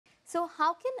So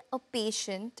how can a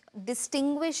patient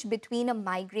distinguish between a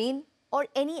migraine or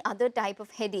any other type of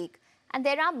headache? And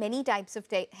there are many types of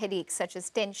headaches, such as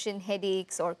tension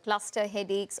headaches or cluster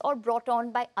headaches, or brought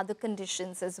on by other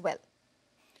conditions as well.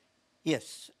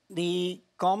 Yes, the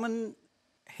common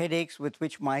headaches with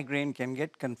which migraine can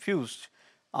get confused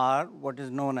are what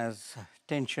is known as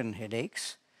tension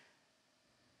headaches,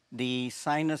 the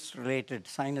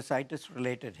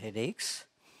sinusitis-related headaches,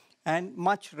 and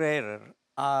much rarer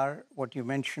are what you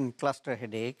mentioned, cluster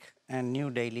headache and new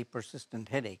daily persistent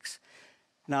headaches.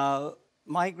 Now,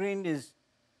 migraine is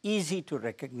easy to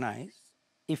recognize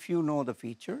if you know the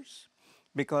features,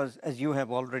 because as you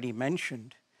have already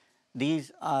mentioned,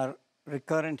 these are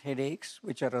recurrent headaches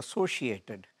which are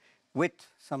associated with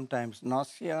sometimes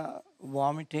nausea,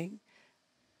 vomiting,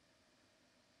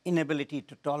 inability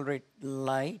to tolerate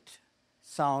light,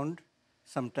 sound,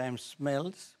 sometimes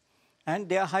smells, and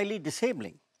they are highly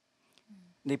disabling.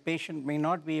 The patient may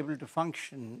not be able to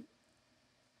function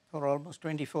for almost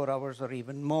 24 hours or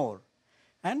even more.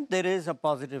 And there is a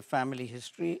positive family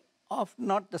history of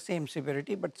not the same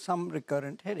severity, but some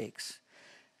recurrent headaches.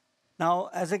 Now,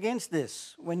 as against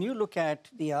this, when you look at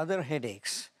the other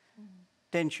headaches,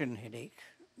 tension headache,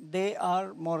 they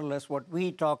are more or less what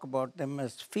we talk about them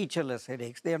as featureless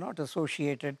headaches. They are not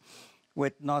associated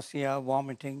with nausea,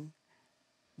 vomiting,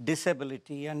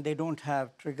 disability, and they don't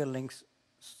have trigger links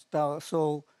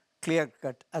so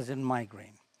clear-cut as in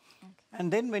migraine. Okay.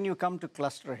 And then when you come to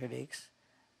cluster headaches,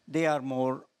 they are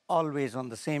more always on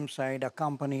the same side,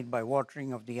 accompanied by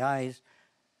watering of the eyes,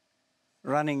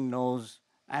 running nose,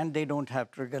 and they don't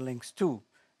have trigger links too.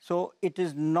 So it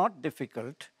is not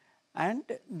difficult, and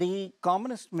the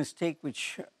commonest mistake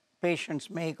which patients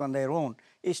make on their own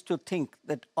is to think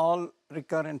that all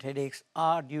recurrent headaches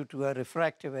are due to a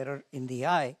refractive error in the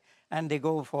eye, and they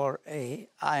go for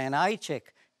an eye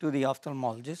check to the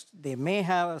ophthalmologist. They may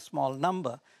have a small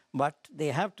number, but they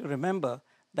have to remember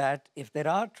that if there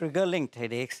are trigger-linked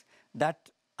headaches,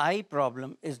 that eye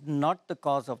problem is not the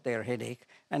cause of their headache,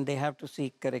 and they have to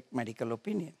seek correct medical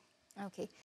opinion. Okay.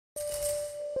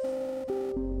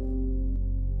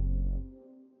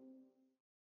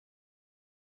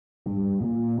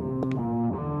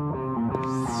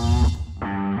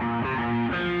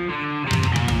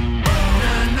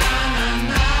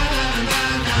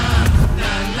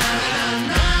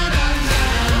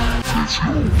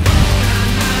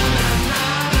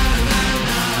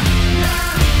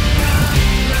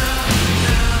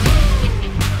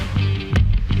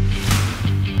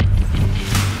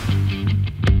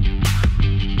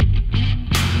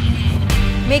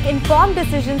 Make informed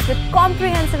decisions with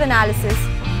comprehensive analysis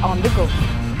on the go.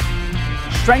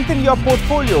 Strengthen your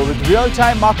portfolio with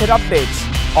real-time market updates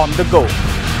on the go.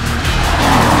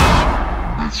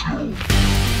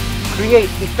 Create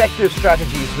effective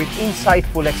strategies with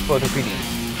insightful expert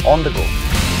opinions on the go.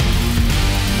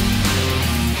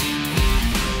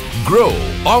 Grow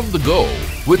on the go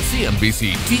with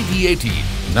CNBC-TV18,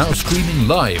 now streaming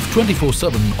live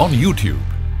 24/7 on YouTube.